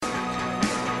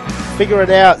Figure it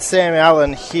out, Sam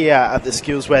Allen here at the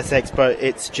Skills West Expo.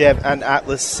 It's Jeb and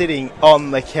Atlas sitting on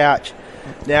the couch.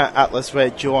 Now, Atlas, we're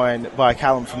joined by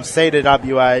Callum from SEDA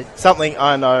WA, something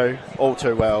I know all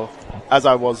too well, as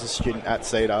I was a student at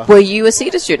SEDA. Were you a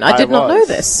SEDA student? I did not know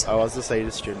this. I was a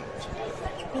SEDA student.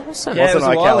 Awesome. Yeah, it was a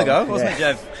while Callum? ago, wasn't it,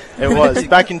 Jeff? It was,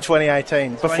 back in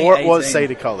 2018, before it was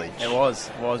SEDA College. It was.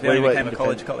 We only became a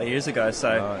college a couple of years ago, so,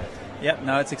 Right. Yep,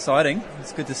 no, it's exciting.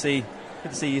 It's good to see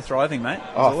you thriving, mate.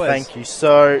 Oh, thank you.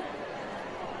 So,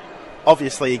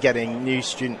 obviously, you're getting new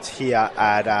students here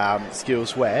at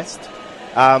Skills West,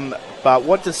 but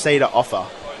what does SEDA offer?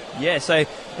 Yeah, so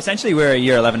essentially we're a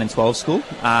year 11 and 12 school.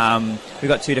 We've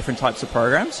got two different types of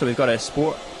programs. So we've got a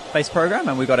sport-based program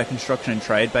and we've got a construction and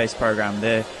trade-based program.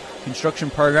 The construction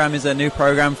program is a new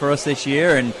program for us this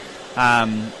year, and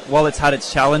while it's had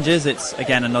its challenges, it's,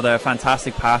 again, another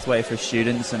fantastic pathway for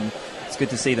students, and it's good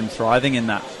to see them thriving in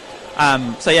that.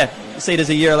 SEDA's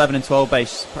a year 11 and 12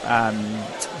 based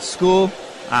school.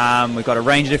 We've got a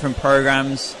range of different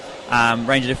programs,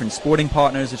 range of different sporting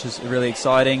partners, which is really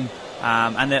exciting.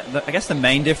 And I guess the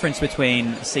main difference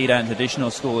between SEDA and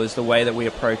traditional school is the way that we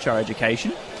approach our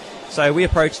education. So we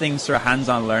approach things through a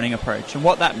hands-on learning approach. And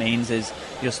what that means is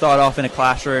you'll start off in a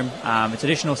classroom, a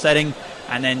traditional setting,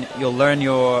 and then you'll learn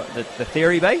the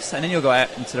theory base, and then you'll go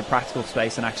out into the practical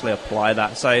space and actually apply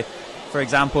that. So, for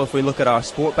example, if we look at our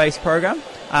sport-based program,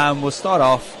 we'll start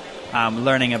off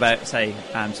learning about, say,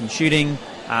 some shooting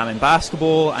in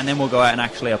basketball, and then we'll go out and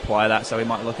actually apply that. So we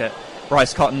might look at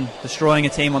Bryce Cotton destroying a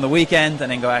team on the weekend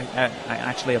and then go out and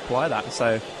actually apply that.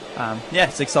 So,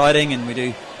 it's exciting, and we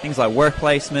do things like work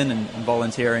placement and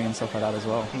volunteering and stuff like that as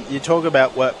well. You talk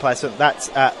about work placement, that's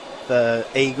at the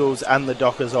Eagles and the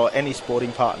Dockers or any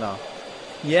sporting partner?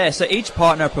 Yeah, so each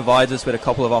partner provides us with a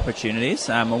couple of opportunities,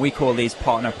 and we call these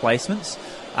partner placements.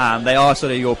 They are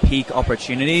sort of your peak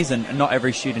opportunities, and not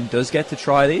every student does get to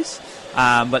try these.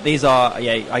 But these are,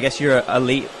 I guess, your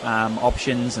elite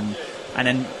options, and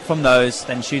then from those,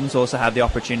 then students also have the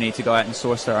opportunity to go out and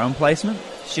source their own placement.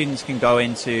 Students can go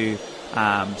into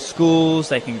schools,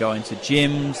 they can go into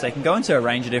gyms, they can go into a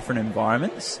range of different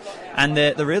environments. And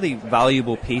the really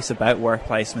valuable piece about work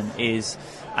placement is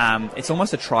it's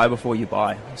almost a try before you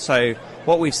buy. So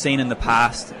what we've seen in the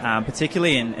past,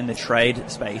 particularly in the trade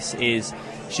space, is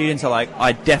students are like,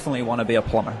 I definitely want to be a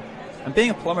plumber. And being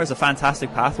a plumber is a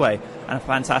fantastic pathway and a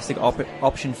fantastic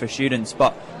option for students,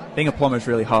 but being a plumber is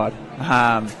really hard.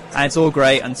 And it's all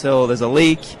great until there's a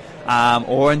leak,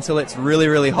 or until it's really,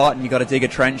 really hot and you've got to dig a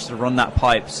trench to run that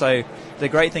pipe. So the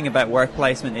great thing about work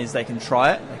placement is they can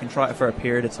try it. They can try it for a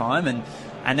period of time,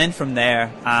 and then from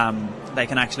there, they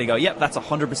can actually go, yep, that's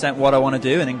 100% what I want to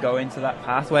do, and then go into that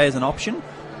pathway as an option.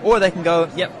 Or they can go,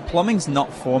 yep, plumbing's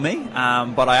not for me,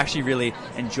 but I actually really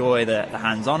enjoy the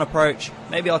hands-on approach.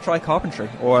 Maybe I'll try carpentry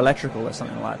or electrical or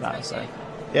something like that.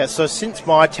 So since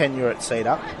my tenure at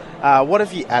SEDA, what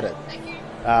have you added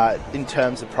in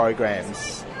terms of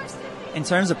programs? In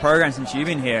terms of programs since you've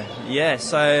been here,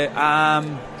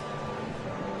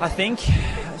 I think,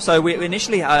 so we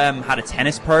initially had a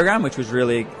tennis program, which was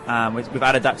really, we've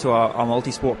added that to our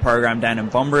multi-sport program down in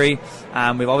Bunbury.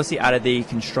 We've obviously added the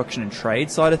construction and trade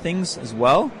side of things as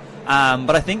well.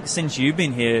 But I think since you've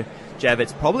been here, Jeb,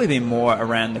 it's probably been more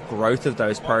around the growth of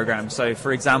those programs. So,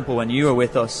 for example, when you were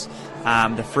with us,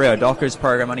 the Freo Dockers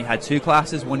program only had 2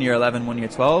 classes, 1 year 11, 1 year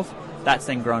 12. That's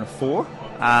then grown to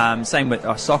 4. Same with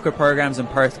our soccer programs in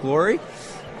Perth Glory.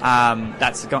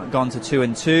 That's gone to 2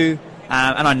 and 2.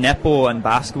 And our netball and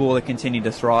basketball have continued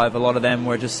to thrive. A lot of them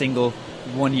were just single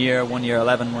 1 year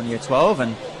 11, 1 year 12.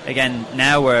 And again,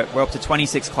 now we're up to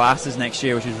 26 classes next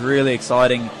year, which is really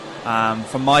exciting.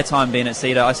 From my time being at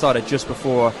SEDA, I started just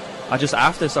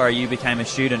after you became a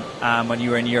student when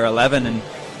you were in year 11. And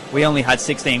we only had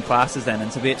 16 classes then.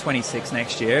 And to be at 26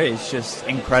 next year is just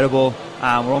incredible.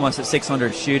 We're almost at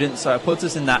 600 students. So it puts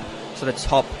us in that sort of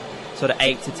top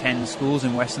 8 to 10 schools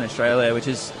in Western Australia, which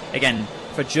is, again,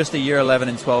 for just a year 11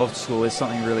 and 12 school, is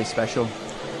something really special.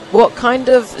 What kind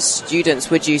of students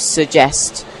would you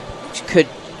suggest could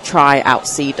try out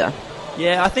SEDA?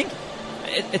 Yeah, I think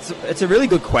it's a really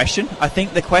good question. I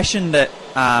think the question that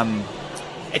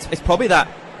it's probably that,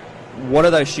 what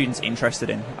are those students interested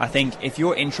in? I think if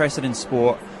you're interested in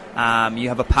sport, you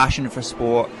have a passion for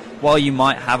sport, while you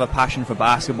might have a passion for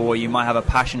basketball, you might have a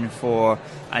passion for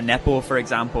a netball, for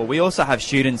example. We also have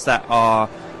students that are,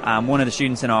 one of the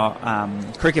students in our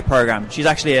cricket program, she's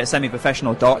actually a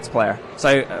semi-professional darts player.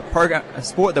 So a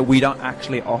sport that we don't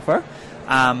actually offer.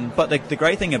 But the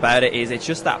great thing about it is it's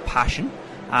just that passion.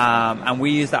 And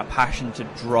we use that passion to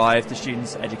drive the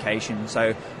students' education.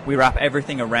 So we wrap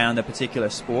everything around a particular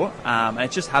sport, and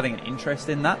it's just having an interest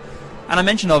in that. And I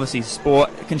mentioned obviously sport,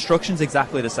 construction's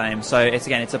exactly the same. So it's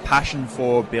a passion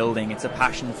for building, it's a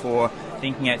passion for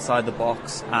thinking outside the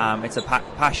box, it's a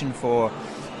passion for,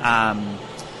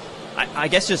 I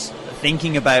guess, just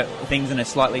thinking about things in a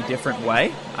slightly different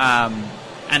way. And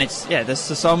there's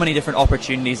so many different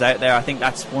opportunities out there. I think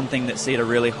that's one thing that SEDA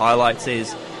really highlights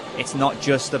is it's not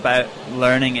just about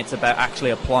learning, it's about actually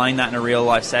applying that in a real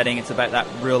life setting. It's about that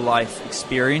real life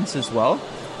experience as well.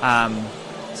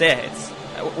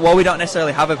 While we don't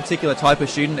necessarily have a particular type of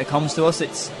student that comes to us,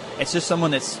 it's just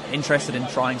someone that's interested in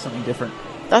trying something different.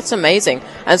 That's amazing.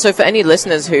 And so for any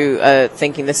listeners who are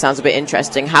thinking this sounds a bit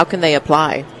interesting, how can they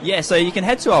apply? Yeah, so you can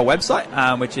head to our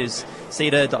website, which is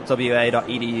seda.wa.edu.au.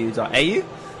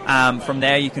 From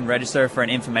there, you can register for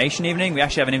an information evening. We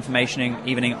actually have an information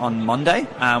evening on Monday.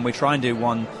 We try and do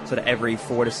one sort of every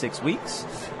 4 to 6 weeks.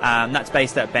 That's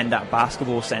based at Bendat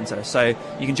Basketball Centre. So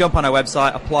you can jump on our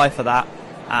website, apply for that.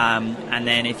 And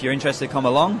then if you're interested, come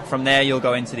along. From there, you'll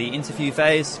go into the interview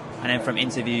phase. And then from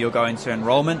interview, you'll go into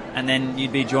enrolment. And then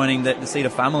you'd be joining the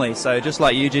SEDA family. So just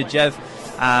like you did, Jev,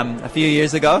 a few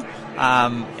years ago.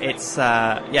 It's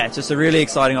just a really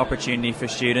exciting opportunity for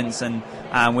students. And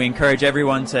we encourage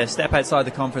everyone to step outside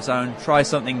the comfort zone, try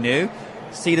something new.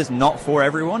 SEDA's not for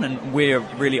everyone, and we're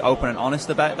really open and honest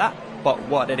about that. But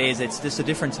what it is, it's just a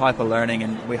different type of learning,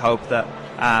 and we hope that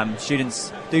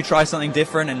students do try something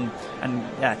different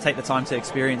and take the time to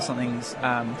experience something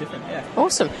different. Yeah.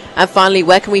 Awesome. And finally,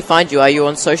 where can we find you? Are you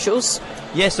on socials?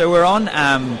 Yeah, so we're on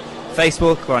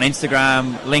Facebook, we're on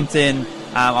Instagram, LinkedIn.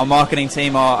 Our marketing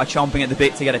team are chomping at the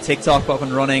bit to get a TikTok up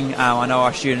and running. I know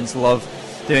our students love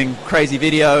doing crazy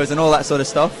videos and all that sort of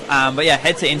stuff. But yeah,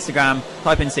 head to Instagram,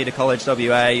 type in SEDA College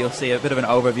WA. You'll see a bit of an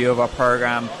overview of our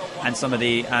program and some of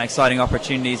the exciting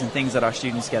opportunities and things that our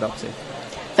students get up to.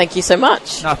 Thank you so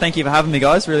much. No, thank you for having me,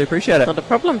 guys. Really appreciate it. Not a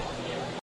problem.